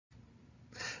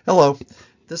Hello.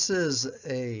 This is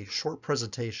a short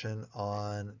presentation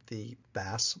on the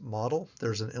BAS model.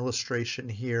 There's an illustration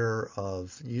here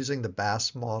of using the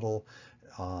BAS model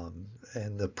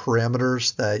and the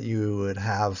parameters that you would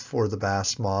have for the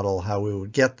BAS model, how we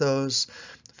would get those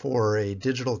for a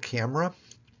digital camera.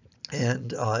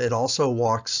 And it also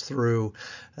walks through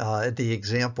the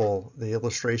example, the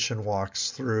illustration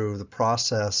walks through the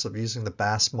process of using the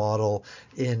BAS model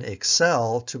in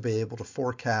Excel to be able to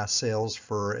forecast sales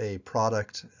for a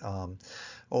product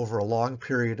over a long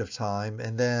period of time.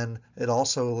 And then it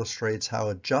also illustrates how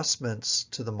adjustments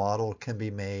to the model can be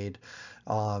made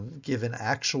given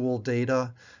actual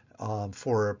data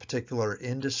for a particular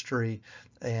industry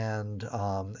and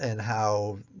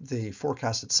how the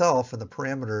forecast itself and the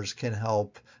parameters can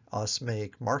help us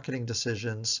make marketing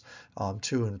decisions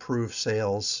to improve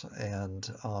sales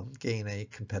and gain a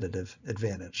competitive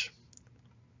advantage.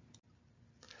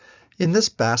 In this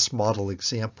BAS model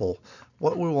example,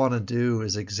 what we want to do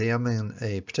is examine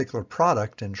a particular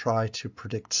product and try to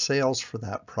predict sales for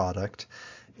that product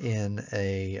in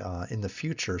the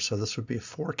future. So this would be a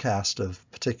forecast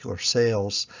of particular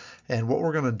sales. And what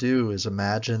we're going to do is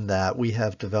imagine that we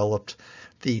have developed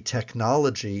the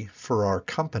technology for our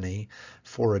company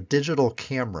for a digital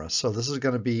camera. So this is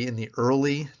going to be in the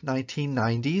early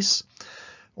 1990s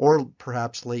or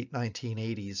perhaps late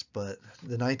 1980s, but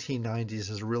the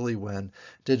 1990s is really when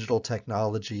digital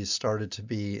technologies started to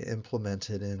be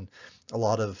implemented in a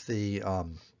lot of the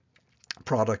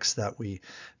products that we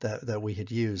had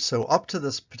used. So up to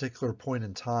this particular point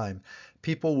in time,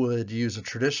 people would use a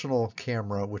traditional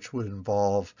camera, which would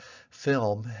involve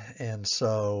film. And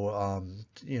so,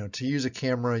 to use a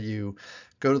camera, you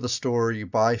go to the store, you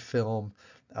buy film,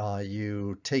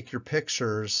 you take your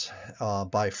pictures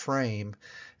by frame,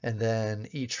 and then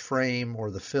each frame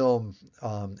or the film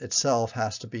itself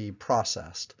has to be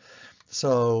processed.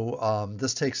 So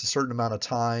this takes a certain amount of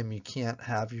time. You can't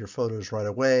have your photos right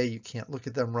away. You can't look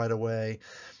at them right away.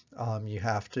 You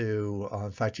have to,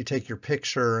 in fact, you take your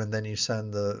picture and then you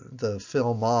send the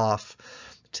film off,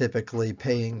 typically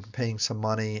paying some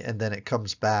money, and then it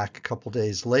comes back a couple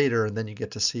days later, and then you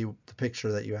get to see the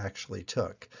picture that you actually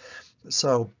took.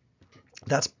 So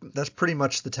that's pretty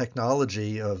much the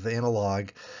technology of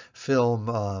analog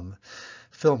film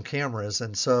cameras.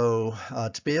 And so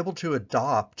to be able to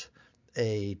adopt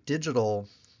a digital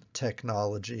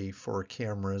technology for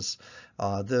cameras,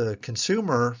 the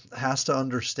consumer has to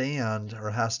understand or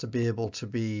has to be able to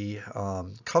be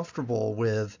comfortable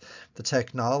with the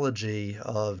technology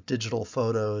of digital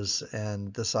photos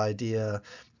and this idea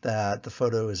that the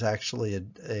photo is actually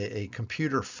a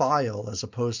computer file as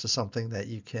opposed to something that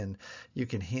you can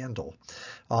handle.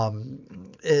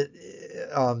 The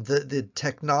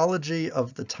technology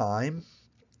of the time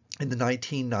in the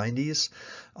 1990s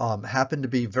happened to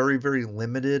be very, very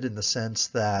limited in the sense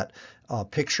that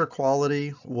picture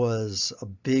quality was a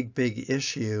big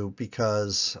issue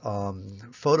because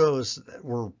photos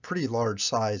were pretty large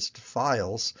sized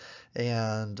files,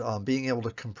 and being able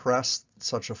to compress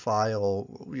such a file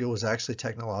was actually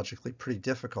technologically pretty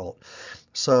difficult.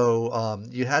 So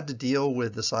you had to deal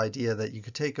with this idea that you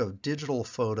could take a digital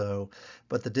photo,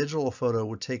 but the digital photo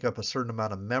would take up a certain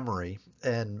amount of memory,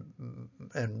 and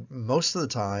most of the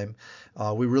time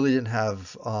we really didn't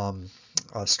have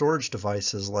storage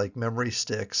devices like memory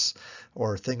sticks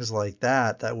or things like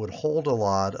that would hold a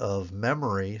lot of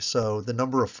memory. So the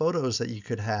number of photos that you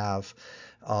could have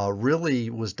really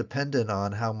was dependent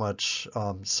on how much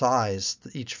size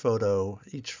each photo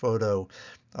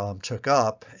took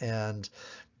up, and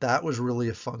that was really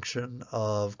a function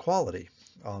of quality.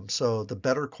 So the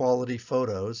better quality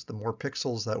photos, the more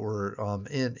pixels that were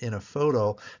in a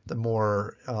photo, the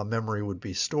more memory would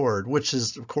be stored, which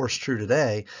is of course true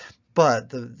today. But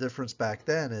the difference back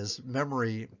then is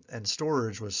memory and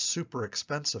storage was super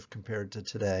expensive compared to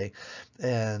today,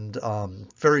 and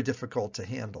very difficult to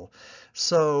handle.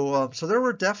 So there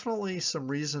were definitely some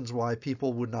reasons why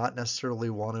people would not necessarily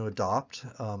want to adopt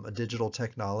a digital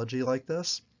technology like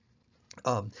this.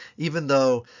 Even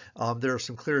though there are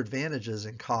some clear advantages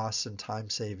in costs and time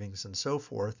savings and so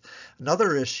forth.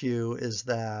 Another issue is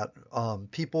that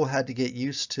people had to get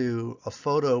used to a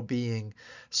photo being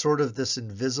sort of this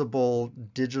invisible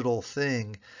digital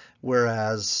thing,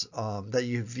 whereas that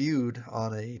you viewed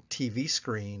on a TV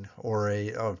screen or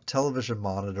a television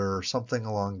monitor or something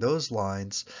along those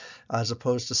lines, as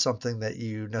opposed to something that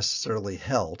you necessarily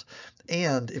held.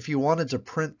 And if you wanted to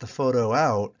print the photo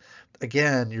out,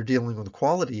 again, you're dealing with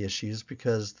quality issues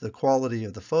because the quality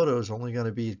of the photo is only going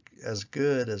to be as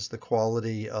good as the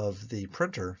quality of the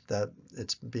printer that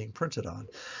it's being printed on.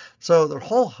 So the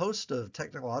whole host of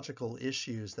technological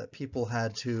issues that people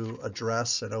had to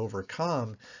address and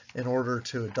overcome in order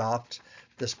to adopt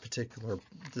this particular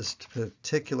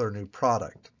new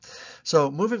product.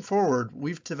 So moving forward,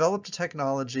 we've developed a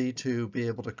technology to be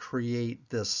able to create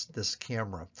this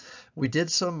camera. We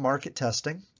did some market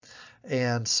testing.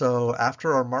 And so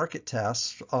after our market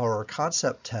tests, our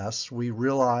concept tests, we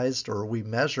realized, or we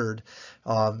measured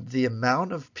the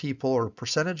amount of people or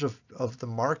percentage of the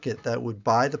market that would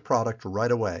buy the product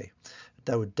right away,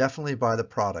 that would definitely buy the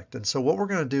product. And so what we're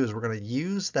going to do is we're going to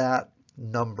use that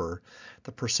number,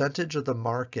 the percentage of the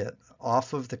market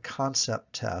off of the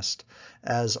concept test,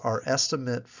 as our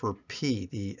estimate for P,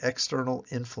 the external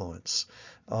influence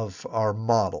of our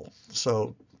model.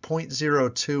 So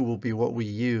 0.02 will be what we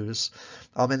use,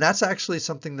 and that's actually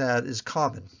something that is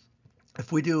common.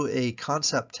 If we do a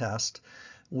concept test,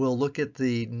 we'll look at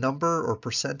the number or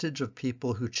percentage of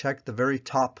people who check the very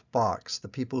top box, the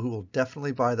people who will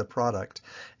definitely buy the product,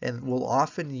 and we'll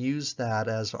often use that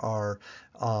as our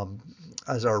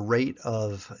rate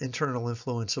of internal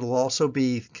influence. It'll also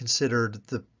be considered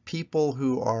the people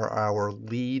who are our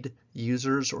lead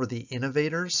users or the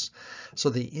innovators. So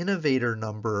the innovator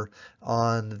number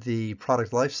on the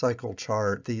product lifecycle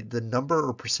chart, the number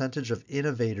or percentage of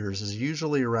innovators is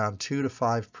usually around 2 to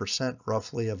 5%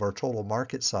 roughly of our total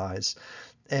market size.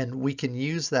 And we can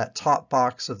use that top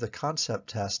box of the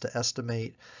concept test to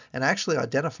estimate and actually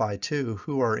identify too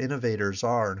who our innovators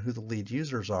are and who the lead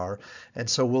users are. And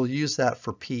so we'll use that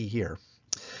for P here.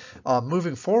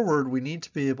 Moving forward, we need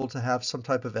to be able to have some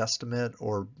type of estimate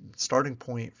or starting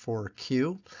point for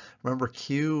Q. Remember,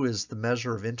 Q is the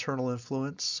measure of internal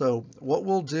influence. So what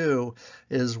we'll do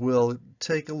is we'll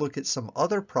take a look at some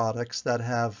other products that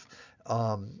have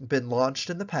been launched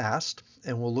in the past,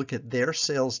 and we'll look at their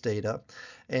sales data,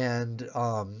 and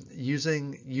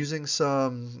using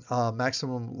some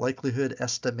maximum likelihood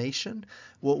estimation,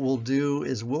 what we'll do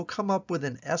is we'll come up with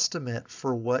an estimate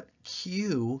for what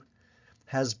Q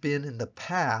has been in the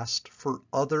past for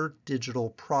other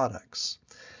digital products.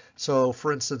 So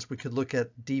for instance, we could look at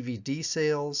DVD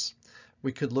sales.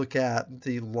 We could look at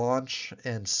the launch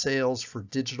and sales for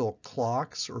digital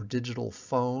clocks or digital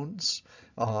phones.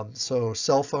 So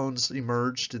cell phones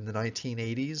emerged in the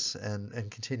 1980s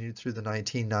and continued through the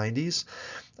 1990s.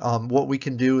 What we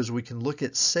can do is we can look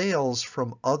at sales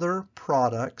from other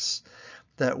products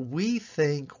that we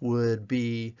think would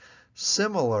be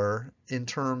similar in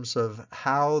terms of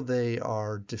how they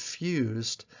are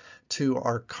diffused to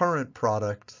our current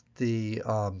product, the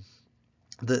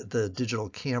digital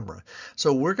camera.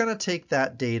 So we're going to take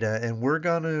that data and we're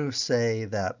going to say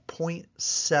that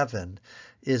 0.7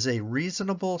 is a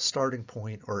reasonable starting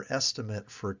point or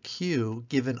estimate for Q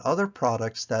given other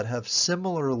products that have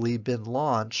similarly been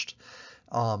launched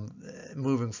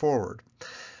moving forward.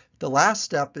 The last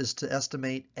step is to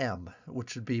estimate M,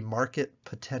 which would be market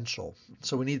potential.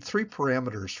 So we need 3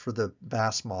 parameters for the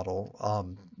BAS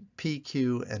model, P,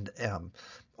 Q, and M.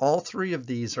 All 3 of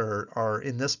these are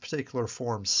in this particular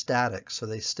form static, so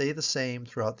they stay the same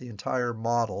throughout the entire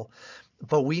model,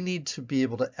 but we need to be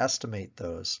able to estimate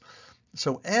those.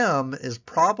 So M is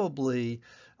probably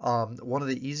one of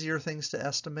the easier things to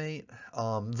estimate,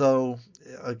 though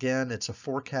again it's a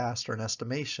forecast or an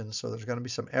estimation, so there's going to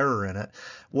be some error in it.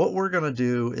 What we're going to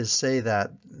do is say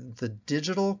that the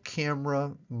digital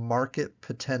camera market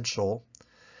potential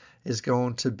is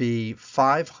going to be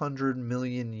 500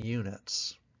 million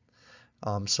units.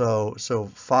 So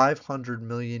 500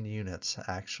 million units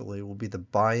actually will be the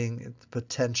buying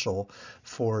potential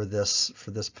for this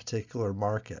particular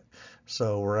market.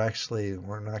 So we're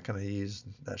not going to use,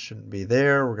 that shouldn't be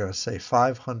there. We're going to say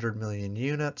 500 million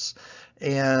units,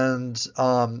 and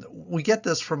we get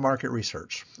this from market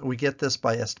research. We get this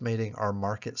by estimating our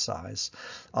market size.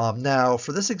 Now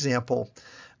for this example,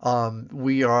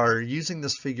 we are using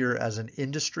this figure as an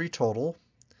industry total.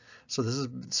 So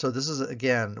this is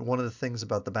again one of the things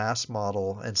about the BAS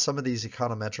model and some of these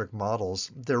econometric models.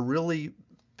 They're really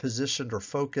positioned or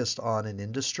focused on an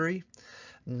industry,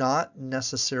 not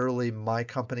necessarily my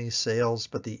company's sales,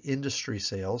 but the industry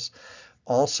sales.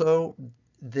 Also,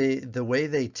 the way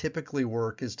they typically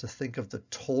work is to think of the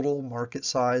total market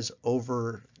size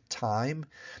over time.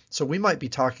 So we might be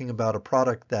talking about a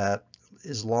product that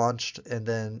is launched and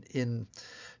then in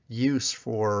use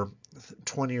for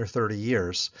 20 or 30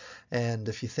 years. And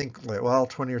if you think, like, well,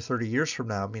 20 or 30 years from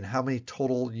now, I mean, how many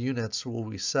total units will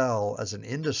we sell as an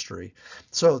industry?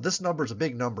 So this number is a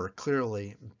big number,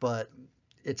 clearly, but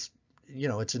it's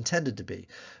it's intended to be,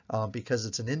 because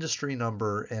it's an industry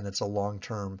number and it's a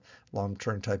long-term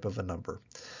type of a number.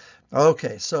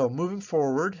 Okay, so moving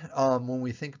forward, when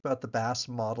we think about the BAS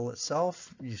model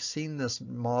itself, you've seen this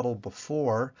model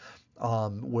before,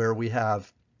 where we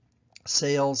have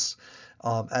sales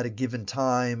at a given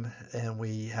time, and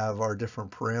we have our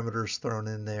different parameters thrown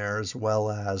in there, as well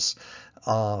as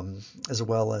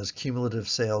cumulative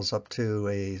sales up to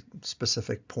a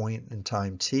specific point in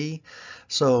time t.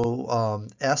 So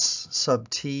S sub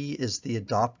t is the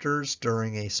adopters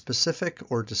during a specific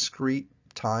or discrete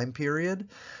time period.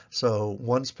 So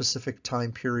one specific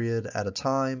time period at a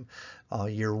time,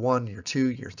 year 1, year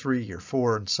 2, year 3, year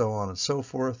 4, and so on and so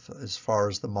forth, as far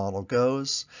as the model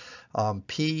goes.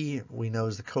 P, we know,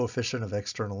 is the coefficient of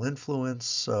external influence.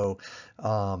 So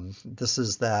this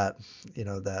is that,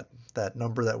 that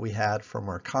number that we had from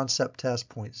our concept test,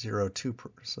 0.02,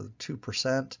 so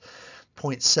 2%.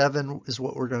 0.7 is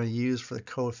what we're going to use for the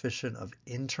coefficient of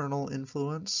internal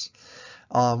influence.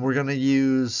 We're going to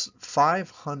use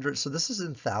 500, so this is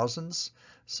in thousands.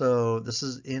 So this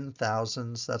is in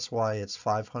thousands, that's why it's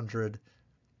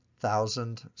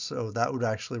 500,000. So that would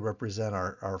actually represent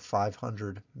our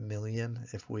 500 million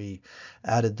if we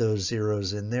added those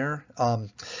zeros in there.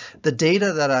 The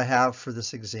data that I have for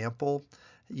this example,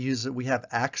 we have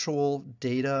actual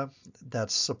data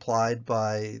that's supplied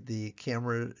by the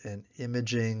Camera and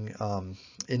Imaging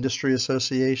Industry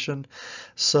Association.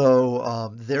 So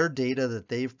their data that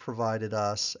they've provided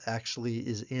us actually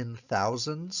is in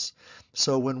thousands.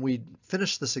 So when we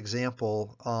finish this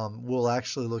example, we'll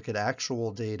actually look at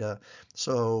actual data.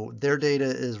 So their data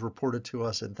is reported to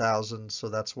us in thousands, so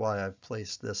that's why I've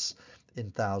placed this in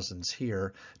thousands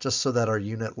here, just so that our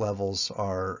unit levels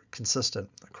are consistent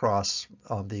across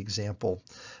the example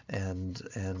and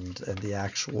the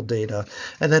actual data.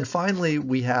 And then finally,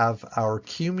 we have our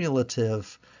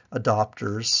cumulative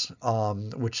adopters,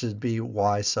 which would be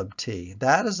y sub t.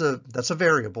 That's a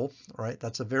variable, right?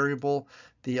 That's a variable.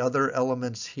 The other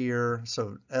elements here,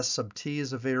 so s sub t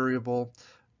is a variable,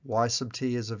 y sub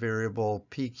t is a variable,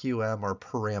 p, q, m are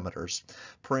parameters.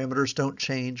 Parameters don't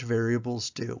change, variables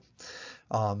do.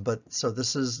 So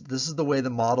this is the way the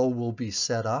model will be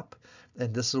set up,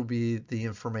 and this will be the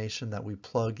information that we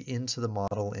plug into the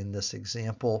model in this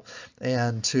example.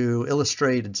 And to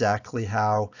illustrate exactly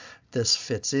how this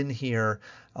fits in here,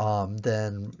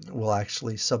 then we'll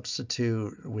actually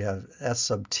substitute. We have S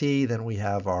sub t, then we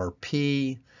have our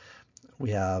P,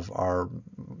 we have our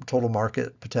total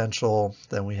market potential,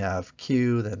 then we have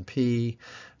Q, then P,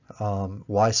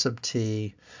 Y sub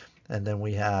t, and then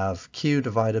we have Q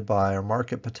divided by our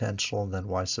market potential, and then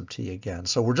Y sub t again.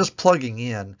 So we're just plugging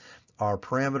in our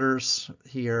parameters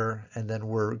here, and then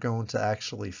we're going to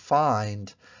actually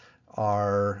find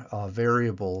our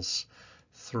variables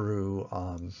through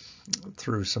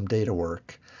some data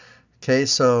work. Okay,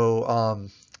 so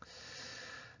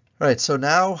all right, so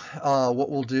now what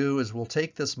we'll do is we'll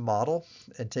take this model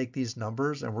and take these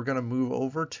numbers, and we're going to move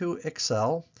over to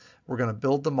Excel. We're going to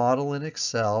build the model in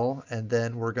Excel, and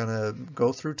then we're going to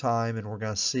go through time, and we're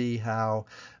going to see how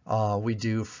we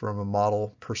do from a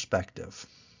model perspective.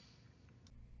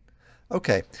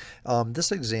 Okay,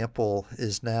 this example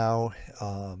is now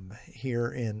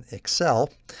here in Excel,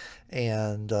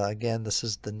 and again, this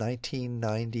is the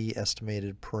 1990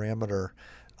 estimated parameter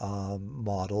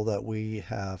model that we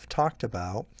have talked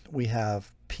about. We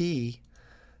have P,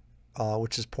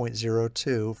 which is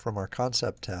 0.02 from our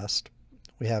concept test.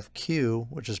 We have Q,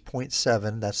 which is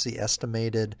 0.7. That's the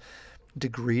estimated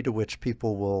degree to which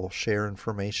people will share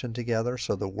information together.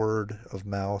 So the word of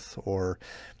mouth or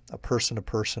a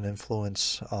person-to-person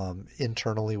influence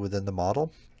internally within the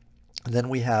model. And then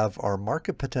we have our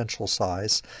market potential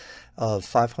size of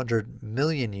 500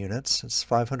 million units. It's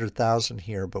 500,000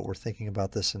 here, but we're thinking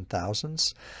about this in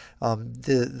thousands.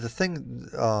 The thing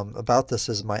about this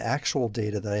is my actual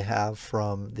data that I have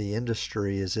from the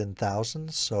industry is in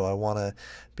thousands, so I want to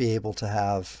be able to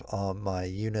have my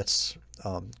units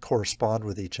correspond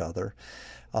with each other.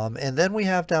 And then we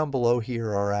have down below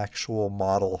here our actual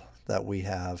model that we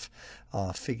have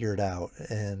figured out,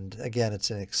 and again,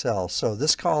 it's in Excel. So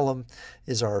this column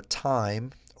is our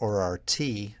time, or our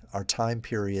T, our time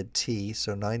period T,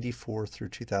 so 94 through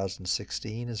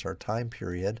 2016 is our time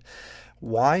period.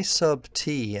 Y sub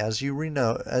T, as you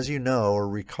know or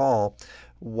recall,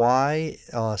 Y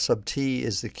sub T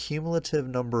is the cumulative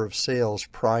number of sales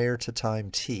prior to time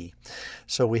T.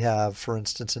 So we have, for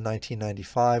instance, in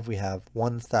 1995, we have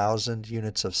 1,000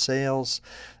 units of sales.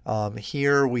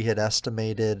 Here we had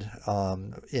estimated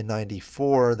in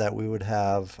 94 that we would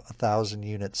have 1,000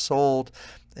 units sold.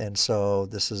 And so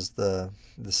this is the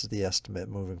estimate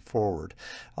moving forward.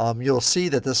 You'll see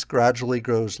that this gradually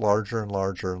grows larger and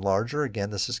larger and larger.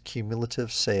 Again, this is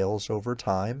cumulative sales over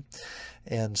time.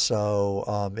 And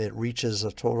so it reaches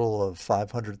a total of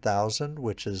 500,000,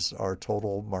 which is our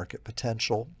total market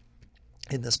potential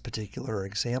in this particular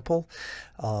example.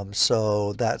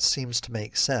 So that seems to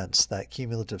make sense, that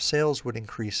cumulative sales would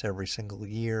increase every single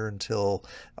year until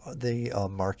the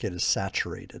market is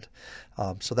saturated.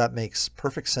 So that makes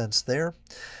perfect sense there.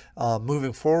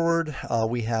 Moving forward,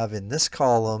 we have in this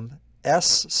column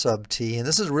S sub t, and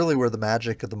this is really where the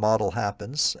magic of the model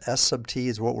happens. S sub t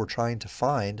is what we're trying to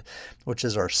find, which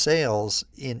is our sales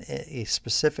in a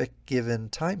specific given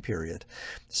time period.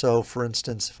 So for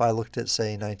instance, if I looked at,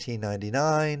 say,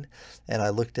 1999, and I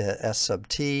looked at S sub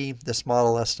t, this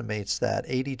model estimates that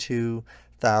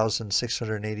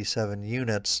 82,687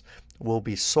 units will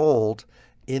be sold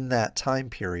in that time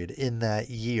period, in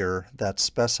that year that's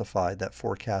specified, that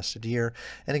forecasted year.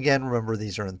 And again, remember,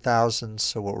 these are in thousands,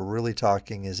 so what we're really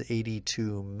talking is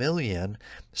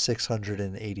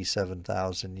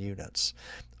 82,687,000 units.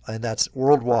 And that's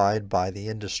worldwide by the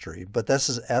industry. But this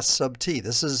is S sub t.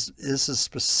 This is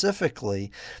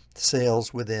specifically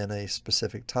sales within a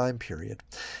specific time period.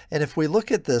 And if we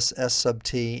look at this S sub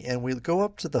t and we go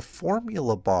up to the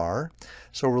formula bar,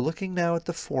 so we're looking now at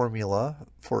the formula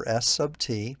for S sub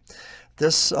t.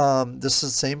 This is the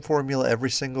same formula every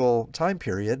single time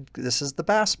period. This is the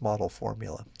Bass model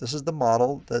formula. This is the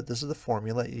model, this is the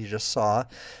formula you just saw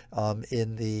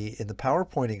in the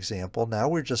PowerPoint example. Now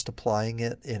we're just applying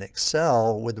it in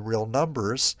Excel with real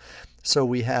numbers. So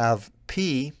we have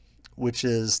P, which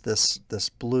is this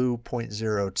blue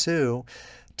 0.02,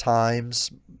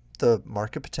 times the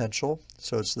market potential.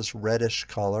 So it's this reddish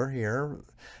color here,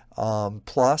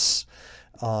 plus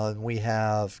we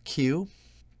have Q,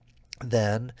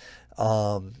 then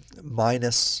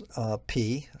minus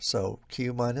P, so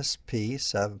Q minus P,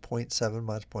 7.7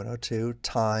 minus 0.02,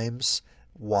 times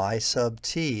Y sub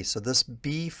T. So this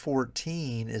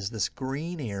B14 is this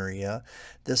green area.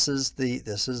 This is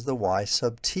the Y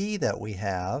sub T that we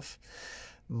have,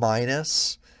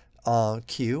 minus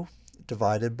Q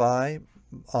divided by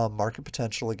market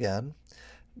potential again,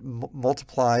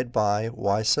 multiplied by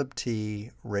Y sub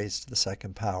t raised to the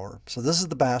second power. So this is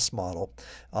the Bass model,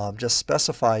 just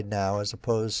specified now as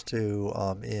opposed to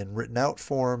in written out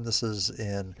form. This is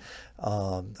in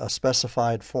a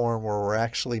specified form where we're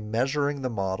actually measuring the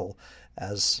model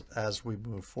as we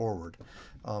move forward.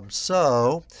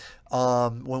 So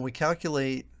when we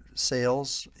calculate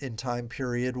sales in time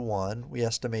period 1, we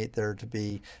estimate there to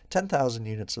be 10,000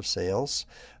 units of sales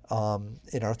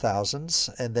in our thousands,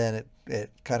 and then it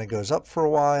kind of goes up for a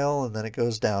while and then it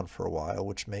goes down for a while,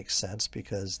 which makes sense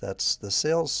because that's the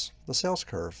sales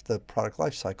curve, the product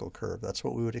life cycle curve. That's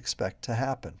what we would expect to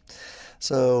happen.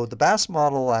 So the Bass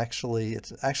model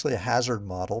it's actually a hazard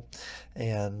model,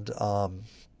 and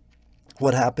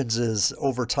what happens is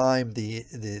over time the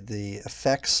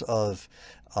effects of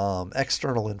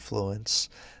external influence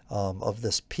of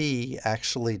this P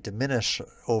actually diminish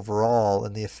overall,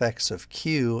 and the effects of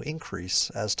Q increase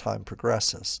as time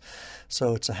progresses.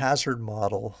 So it's a hazard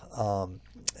model,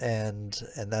 and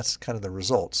that's kind of the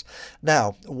results.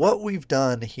 Now, what we've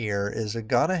done here is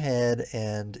gone ahead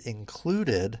and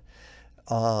included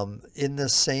in the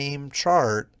same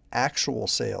chart actual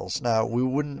sales. Now, we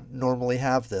wouldn't normally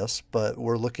have this, but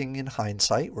we're looking in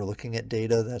hindsight. We're looking at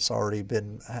data that's already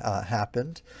been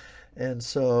happened. And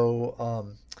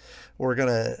so we're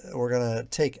gonna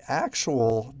take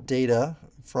actual data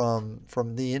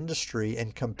from the industry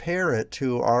and compare it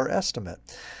to our estimate.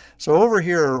 So over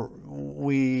here,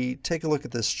 we take a look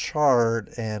at this chart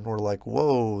and we're like,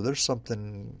 whoa, there's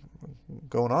something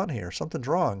going on here. Something's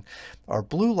wrong. Our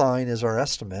blue line is our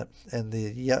estimate, and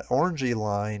the orangey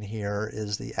line here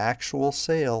is the actual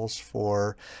sales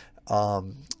for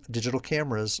digital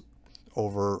cameras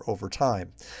over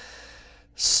time.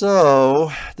 So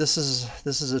this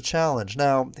is a challenge.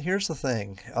 Now, here's the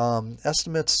thing.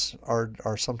 Estimates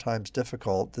are sometimes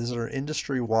difficult. These are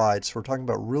industry-wide, so we're talking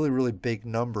about really, really big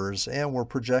numbers, and we're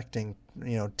projecting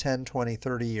 10, 20,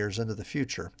 30 years into the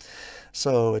future.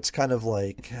 So it's kind of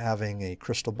like having a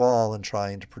crystal ball and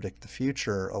trying to predict the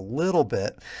future a little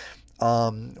bit.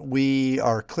 We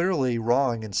are clearly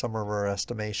wrong in some of our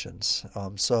estimations.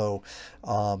 So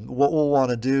what we'll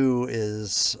want to do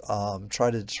is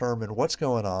try to determine what's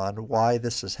going on, why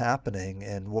this is happening,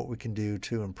 and what we can do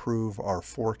to improve our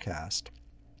forecast.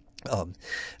 Um,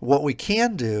 what we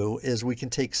can do is we can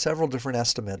take several different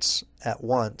estimates at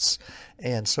once,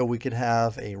 and so we could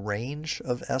have a range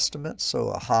of estimates, so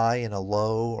a high and a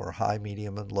low, or high,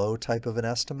 medium, and low type of an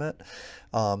estimate.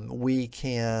 We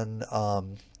can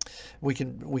we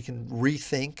can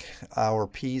rethink our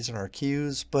P's and our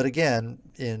Q's, but again,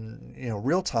 in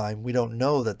real time, we don't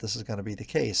know that this is going to be the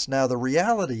case. Now, the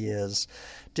reality is,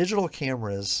 digital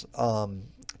cameras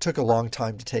took a long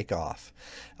time to take off,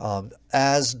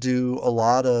 as do a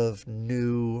lot of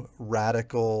new,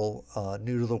 radical,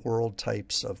 new to the world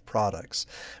types of products.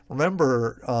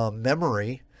 Remember,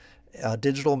 memory.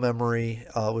 Digital memory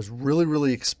was really,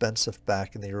 really expensive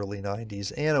back in the early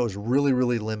 90s, and it was really,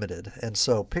 really limited. And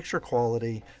so picture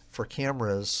quality for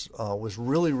cameras was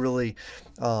really, really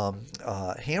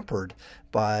hampered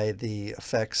by the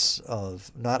effects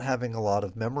of not having a lot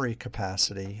of memory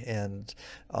capacity, and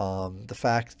the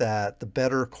fact that the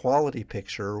better quality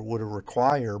picture would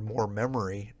require more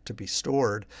memory to be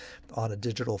stored on a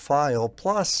digital file,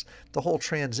 plus the whole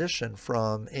transition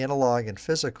from analog and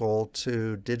physical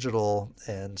to digital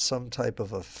and some type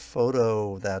of a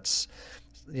photo that's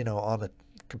on a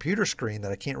computer screen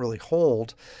that I can't really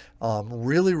hold,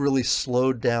 really, really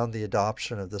slowed down the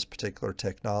adoption of this particular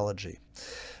technology.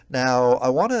 Now, I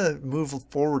want to move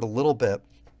forward a little bit,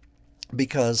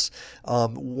 because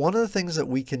one of the things that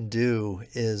we can do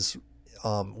is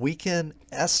we can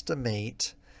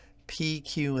estimate P,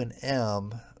 Q, and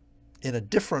M in a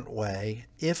different way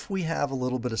if we have a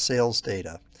little bit of sales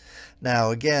data.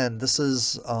 Now, again, this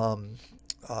is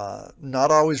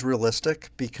not always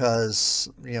realistic, because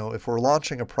if we're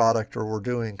launching a product or we're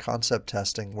doing concept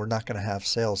testing, we're not going to have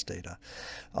sales data.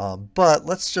 But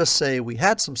let's just say we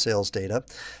had some sales data.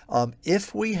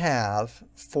 If we have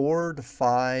 4 to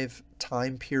 5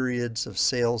 time periods of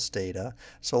sales data,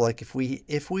 so like if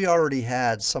we already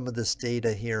had some of this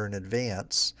data here in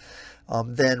advance,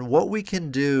 then what we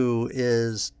can do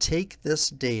is take this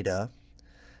data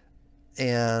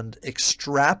and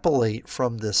extrapolate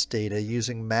from this data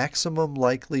using maximum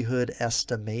likelihood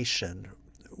estimation.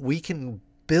 We can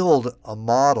build a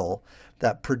model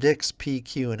that predicts P,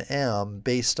 Q, and M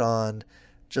based on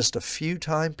just a few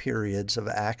time periods of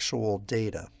actual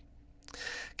data.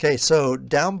 Okay, so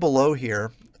down below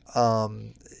here,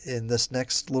 in this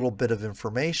next little bit of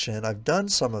information, I've done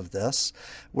some of this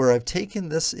where I've taken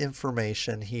this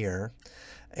information here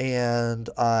and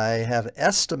I have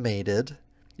estimated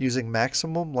using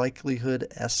maximum likelihood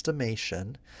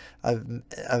estimation.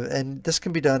 And this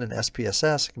can be done in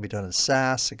SPSS, it can be done in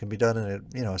SAS, it can be done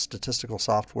in a statistical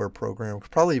software program. We could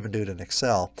probably even do it in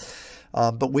Excel.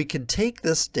 But we can take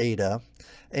this data,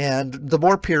 and the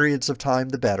more periods of time,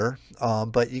 the better.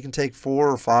 But you can take 4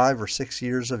 or 5 or 6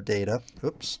 years of data.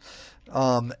 Oops.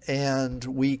 And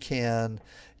we can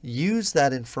use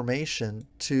that information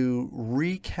to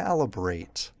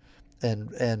recalibrate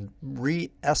and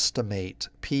re-estimate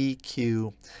P,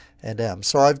 Q, and M.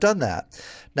 So I've done that.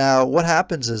 Now what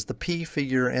happens is the P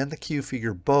figure and the Q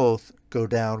figure both go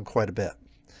down quite a bit.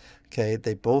 Okay,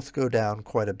 they both go down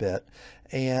quite a bit.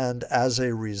 And as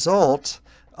a result,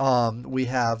 we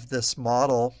have this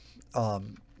model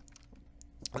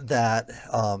that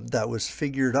was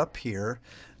figured up here.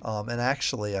 And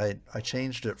actually I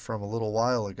changed it from a little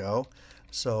while ago.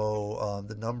 So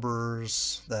the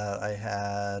numbers that I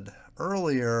had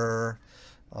earlier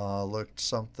looked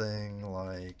something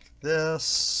like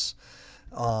this,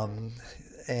 and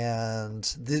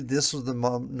this was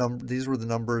these were the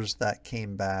numbers that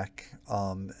came back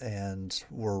and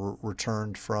were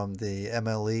returned from the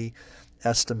MLE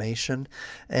estimation.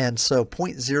 And so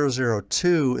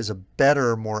 0.002 is a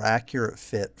better, more accurate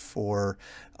fit for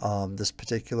this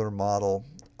particular model.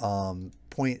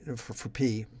 For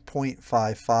P,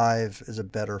 0.55 is a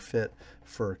better fit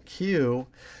for Q,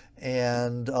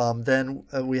 and then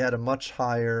we had a much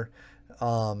higher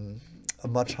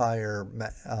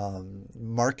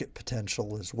market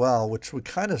potential as well, which we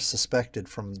kind of suspected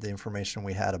from the information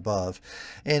we had above.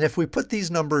 And if we put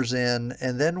these numbers in,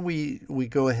 and then we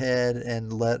go ahead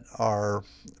and let our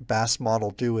BAS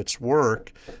model do its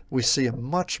work, we see a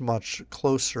much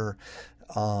closer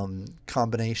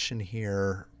combination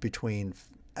here between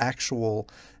actual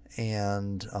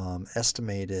and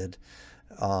estimated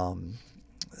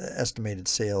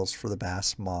sales for the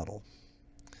BAS model.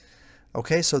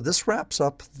 Okay, so this wraps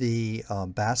up the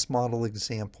BAS model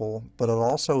example, but it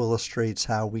also illustrates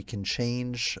how we can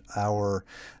change our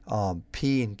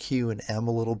P and Q and M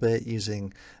a little bit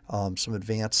using some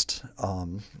advanced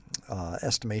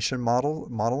estimation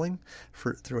modeling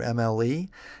through MLE,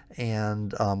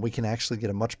 and we can actually get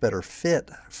a much better fit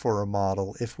for a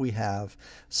model if we have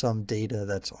some data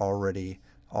that's already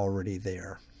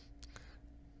there.